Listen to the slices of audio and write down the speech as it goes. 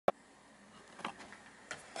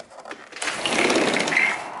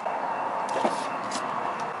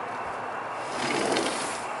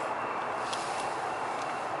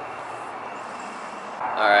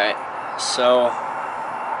So,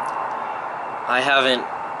 I haven't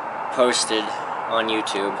posted on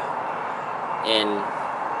YouTube in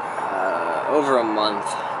over a month,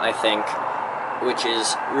 I think, which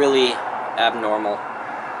is really abnormal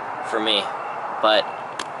for me. But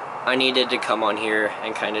I needed to come on here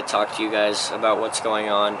and kind of talk to you guys about what's going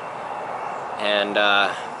on and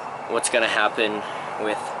what's going to happen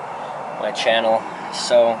with my channel.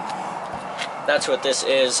 So, that's what this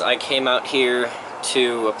is. I came out here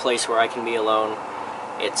to a place where I can be alone.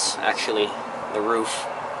 It's actually the roof.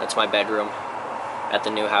 That's my bedroom at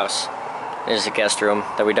the new house. There's a guest room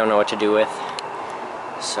that we don't know what to do with.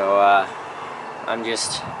 So I'm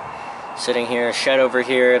just sitting here, shed over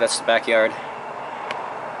here, that's the backyard.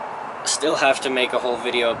 Still have to make a whole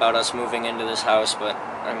video about us moving into this house, but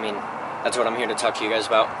I mean, that's what I'm here to talk to you guys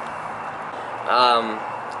about.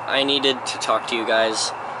 I needed to talk to you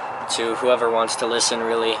guys, to whoever wants to listen,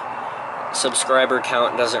 really. Subscriber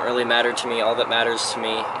count doesn't really matter to me. All that matters to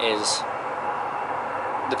me is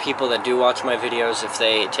the people that do watch my videos, if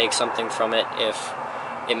they take something from it, if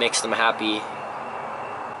it makes them happy.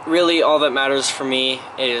 Really, all that matters for me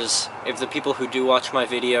is if the people who do watch my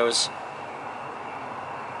videos,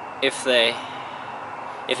 if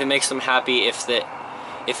it makes them happy, if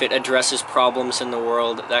it addresses problems in the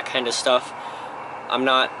world, that kind of stuff. I'm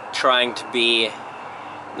not trying to be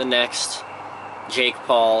the next Jake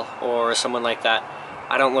Paul or someone like that.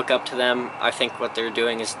 I don't look up to them. I think what they're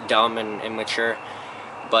doing is dumb and immature.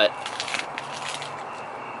 But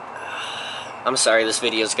I'm sorry, this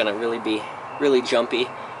video is gonna really be really jumpy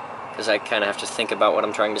because I kind of have to think about what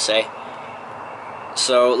I'm trying to say.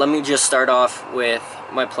 So let me just start off with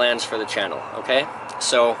my plans for the channel, okay?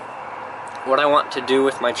 So what I want to do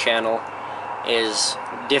with my channel is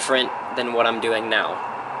different than what I'm doing now.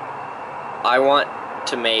 I want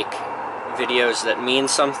to make videos that mean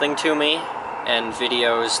something to me and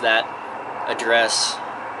videos that address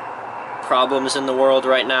problems in the world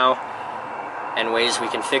right now and ways we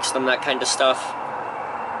can fix them, that kind of stuff.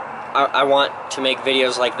 I want to make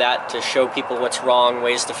videos like that to show people what's wrong,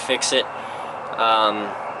 ways to fix it.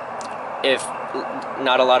 If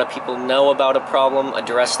not a lot of people know about a problem,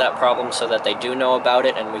 address that problem so that they do know about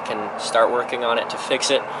it and we can start working on it to fix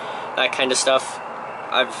it, that kind of stuff.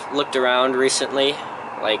 I've looked around recently,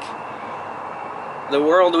 like the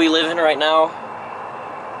world we live in right now,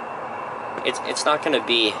 it's not going to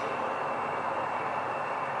be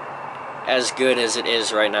as good as it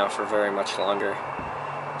is right now for very much longer.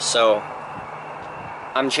 So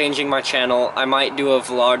I'm changing my channel. I might do a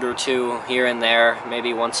vlog or two here and there,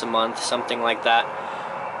 maybe once a month, something like that.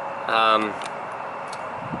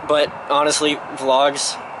 But honestly,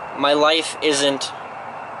 vlogs, my life isn't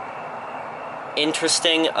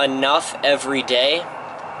interesting enough every day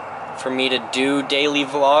for me to do daily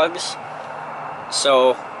vlogs.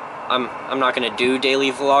 So I'm not gonna do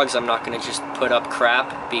daily vlogs. I'm not gonna just put up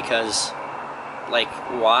crap because, like,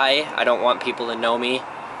 why? I don't want people to know me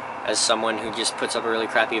as someone who just puts up a really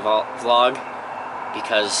crappy vlog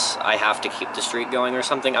because I have to keep the streak going or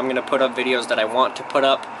something. I'm gonna put up videos that I want to put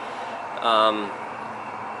up.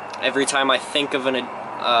 Every time I think of an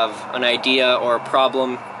idea or a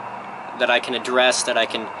problem that I can address, that I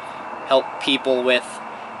can help people with,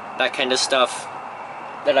 that kind of stuff,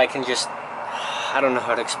 that I can just, I don't know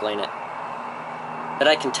how to explain it, that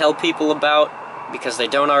I can tell people about because they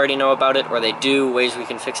don't already know about it, or they do, ways we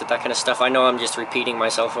can fix it, that kind of stuff. I know I'm just repeating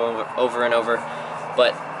myself over and over,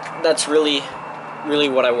 but that's really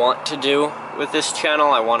what I want to do with this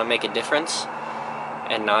channel. I want to make a difference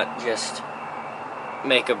and not just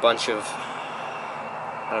make a bunch of,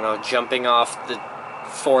 I don't know, jumping off the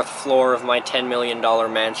 4th floor of my $10 million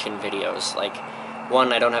mansion videos. Like,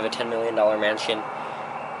 one, I don't have a $10 million mansion,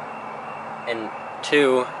 and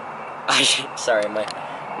two, sorry,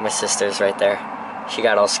 my sister's right there. She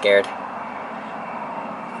got all scared.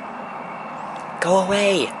 Go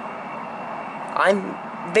away! I'm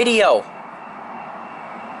video!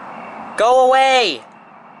 Go away!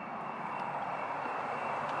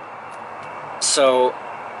 So,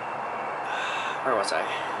 where was I?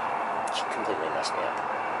 She completely messed me up.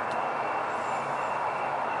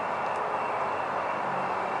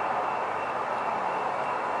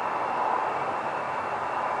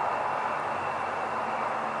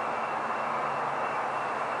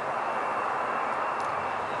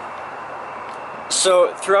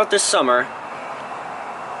 So, throughout this summer,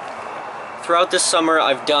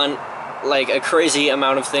 I've done like a crazy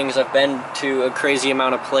amount of things. I've been to a crazy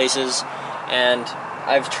amount of places, and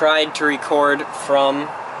I've tried to record from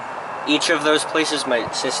each of those places.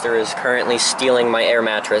 My sister is currently stealing my air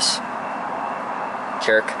mattress.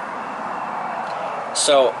 Jerk.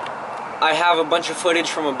 So, I have a bunch of footage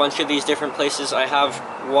from a bunch of these different places. I have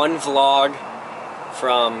one vlog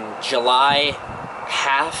from July,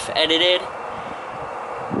 half edited,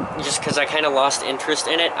 just because I kind of lost interest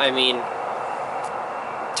in it. I mean,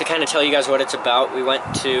 to kind of tell you guys what it's about, we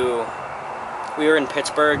were in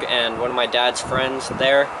Pittsburgh, and one of my dad's friends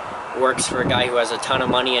there works for a guy who has a ton of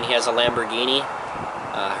money, and he has a Lamborghini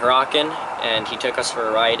Huracan, and he took us for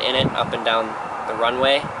a ride in it up and down the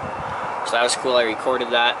runway. So that was cool. I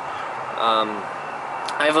recorded that.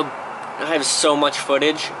 I have so much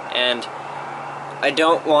footage, and I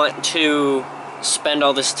don't want to spend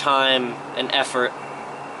all this time and effort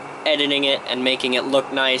editing it and making it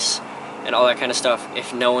look nice and all that kind of stuff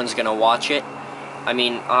if no one's gonna watch it. I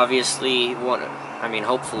mean, obviously,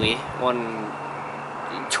 hopefully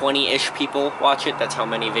 20-ish people watch it. That's how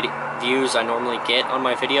many views I normally get on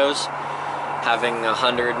my videos, having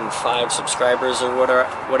 105 subscribers or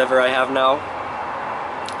whatever I have now.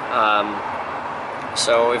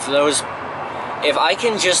 So if I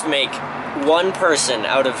can just make one person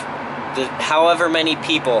out of the however many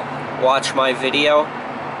people watch my video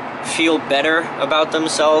feel better about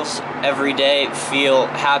themselves every day, feel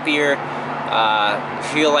happier,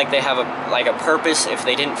 feel like they have a purpose if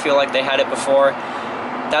they didn't feel like they had it before.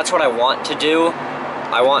 That's what I want to do.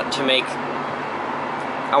 I want to make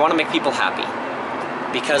people happy,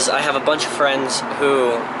 because I have a bunch of friends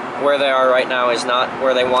who, where they are right now is not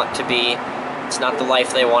where they want to be. It's not the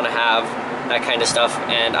life they want to have, that kind of stuff,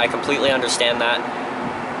 and I completely understand that,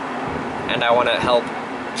 and I want to help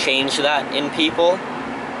change that in people.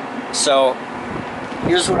 So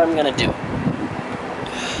here's what I'm gonna do.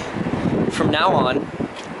 From now on,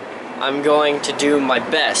 I'm going to do my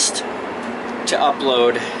best to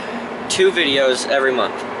upload 2 videos every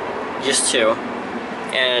month, just 2.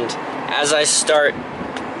 And as I start,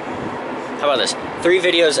 how about this? 3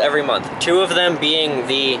 videos every month. 2 of them being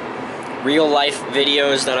the real life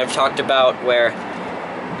videos that I've talked about, where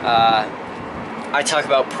I talk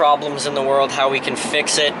about problems in the world, how we can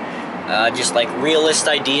fix it, just like realist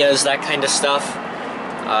ideas, that kind of stuff.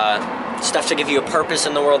 Stuff to give you a purpose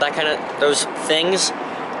in the world, that kind of, those things.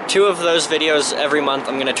 2 of those videos every month,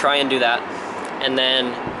 I'm gonna try and do that. And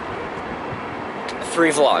then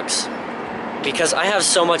 3 vlogs. Because I have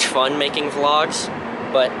so much fun making vlogs,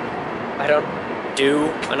 but I don't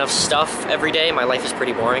do enough stuff every day. My life is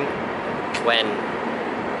pretty boring when,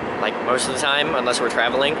 like, most of the time, unless we're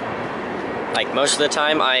traveling, like, most of the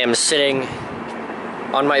time I am sitting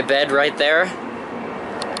on my bed right there,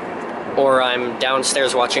 or I'm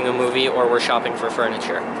downstairs watching a movie, or we're shopping for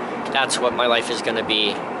furniture. That's what my life is gonna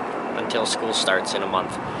be until school starts in a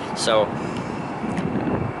month. So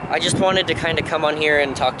I just wanted to kind of come on here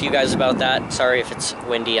and talk to you guys about that. Sorry if it's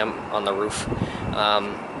windy, I'm on the roof.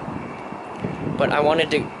 But I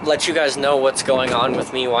wanted to let you guys know what's going on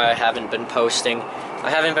with me, why I haven't been posting.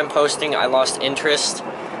 I lost interest.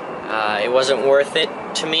 It wasn't worth it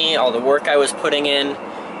to me, all the work I was putting in,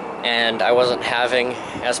 and I wasn't having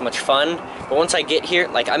as much fun. But once I get here,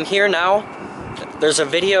 like, I'm here now. There's a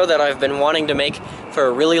video that I've been wanting to make for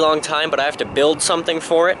a really long time, but I have to build something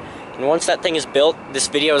for it. And once that thing is built, this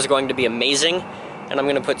video is going to be amazing, and I'm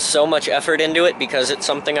gonna put so much effort into it because it's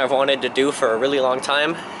something I've wanted to do for a really long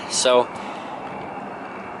time. So,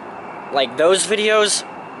 like, those videos,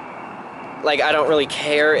 like, I don't really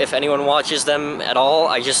care if anyone watches them at all.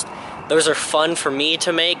 Those are fun for me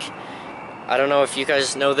to make. I don't know if you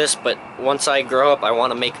guys know this, but once I grow up, I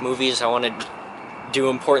want to make movies. I want to do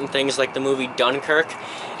important things like the movie Dunkirk.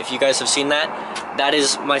 If you guys have seen that, that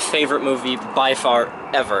is my favorite movie by far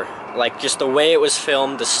ever. Like, just the way it was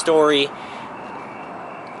filmed, the story,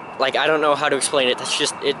 like, I don't know how to explain it.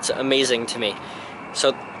 It's amazing to me.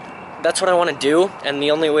 So that's what I want to do, and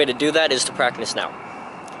the only way to do that is to practice now.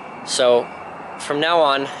 So from now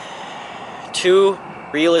on, 2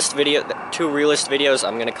 realist videos.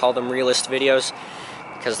 I'm gonna call them realist videos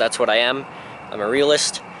because that's what I am. I'm a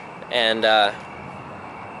realist, and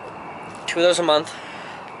 2 of those a month.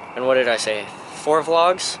 And what did I say? 4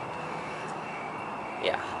 vlogs?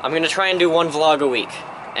 Yeah, I'm gonna try and do 1 vlog a week,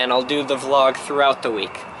 and I'll do the vlog throughout the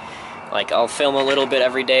week. Like, I'll film a little bit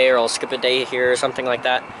every day, or I'll skip a day here or something like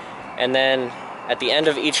that. And then at the end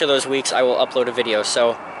of each of those weeks, I will upload a video.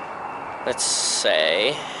 So let's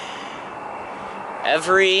say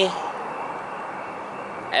every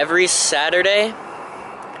Saturday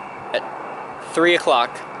at 3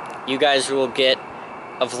 o'clock, you guys will get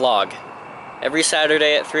a vlog. Every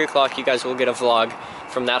Saturday at 3 o'clock, you guys will get a vlog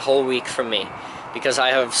from that whole week from me, because I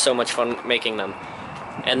have so much fun making them.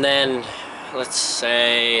 And then, let's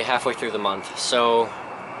say, halfway through the month. So,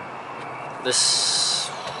 this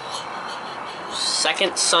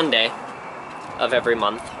second Sunday of every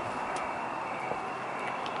month,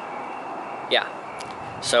 Yeah.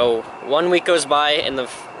 So 1 week goes by in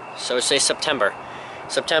so say September.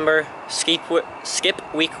 Skip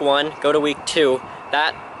week 1, go to week 2.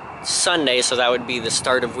 That Sunday, so that would be the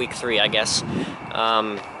start of week 3, I guess.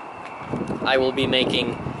 I will be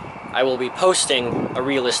posting a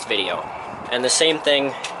realist video. And the same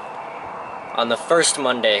thing on the first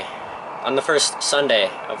Sunday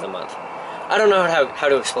of the month. I don't know how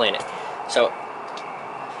to explain it. So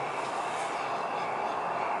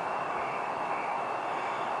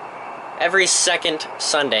every second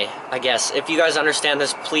Sunday, I guess. If you guys understand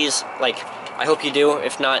this, please, I hope you do.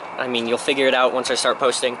 If not, I mean, you'll figure it out once I start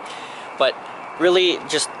posting. But really,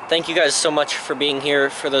 just thank you guys so much for being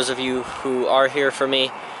here. For those of you who are here for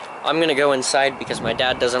me, I'm gonna go inside because my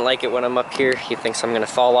dad doesn't like it when I'm up here. He thinks I'm gonna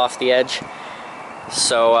fall off the edge.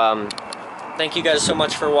 So, thank you guys so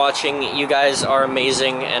much for watching. You guys are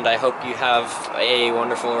amazing, and I hope you have a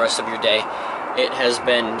wonderful rest of your day. It has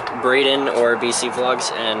been Braden, or BC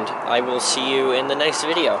Vlogs, and I will see you in the next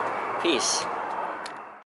video. Peace.